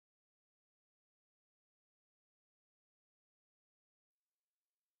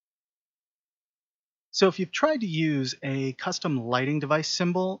So if you've tried to use a custom lighting device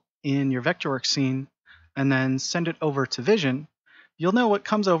symbol in your Vectorworks scene and then send it over to Vision, you'll know what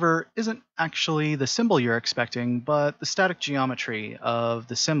comes over isn't actually the symbol you're expecting, but the static geometry of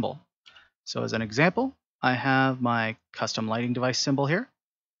the symbol. So as an example, I have my custom lighting device symbol here,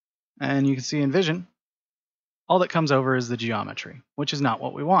 and you can see in Vision, all that comes over is the geometry, which is not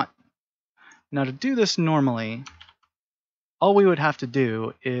what we want. Now to do this normally, all we would have to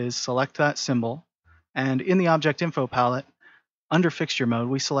do is select that symbol, and in the Object Info palette, under Fixture Mode,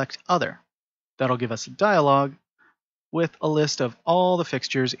 we select Other. That'll give us a dialog with a list of all the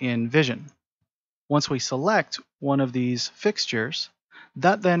fixtures in Vision. Once we select one of these fixtures,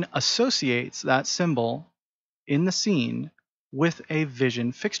 that then associates that symbol in the scene with a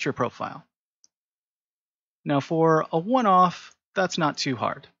Vision fixture profile. Now for a one-off, that's not too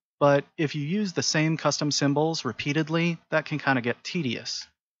hard, but if you use the same custom symbols repeatedly, that can kind of get tedious.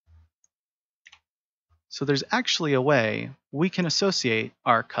 So there's actually a way we can associate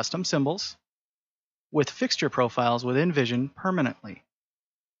our custom symbols with fixture profiles within Vision permanently.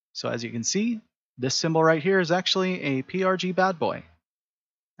 So as you can see, this symbol right here is actually a PRG bad boy.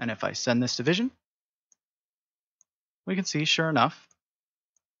 And if I send this to Vision, we can see, sure enough,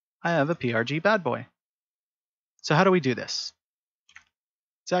 I have a PRG bad boy. So how do we do this?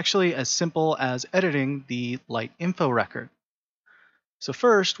 It's actually as simple as editing the light info record. So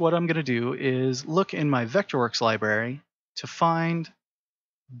first, what I'm going to do is look in my Vectorworks library to find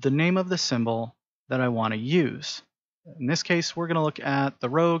the name of the symbol that I want to use. In this case, we're going to look at the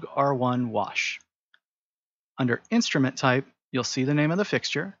Rogue R1 wash. Under Instrument Type, you'll see the name of the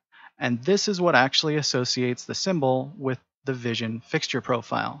fixture, and this is what actually associates the symbol with the Vision fixture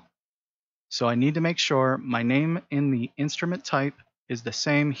profile. So I need to make sure my name in the Instrument Type is the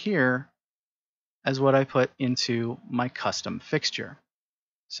same here as what I put into my custom fixture.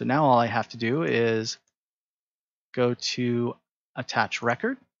 So now all I have to do is go to Attach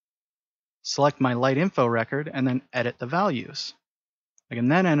Record, select my light info record, and then edit the values. I can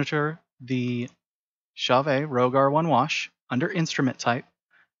then enter the Chauvet Rogue R1 wash under Instrument Type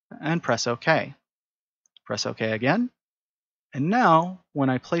and press OK. Press OK again. And now, when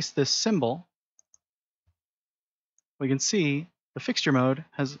I place this symbol, we can see the fixture mode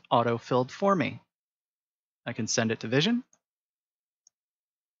has auto-filled for me. I can send it to Vision.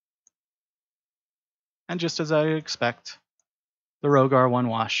 And just as I expect, the Rogue R1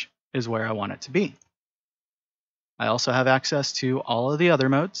 wash is where I want it to be. I also have access to all of the other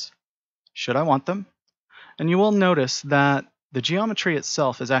modes, should I want them. And you will notice that the geometry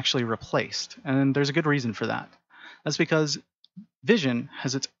itself is actually replaced, and there's a good reason for that. That's because Vision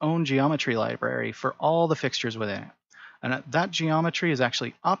has its own geometry library for all the fixtures within it. And that geometry is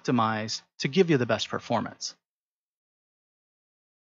actually optimized to give you the best performance.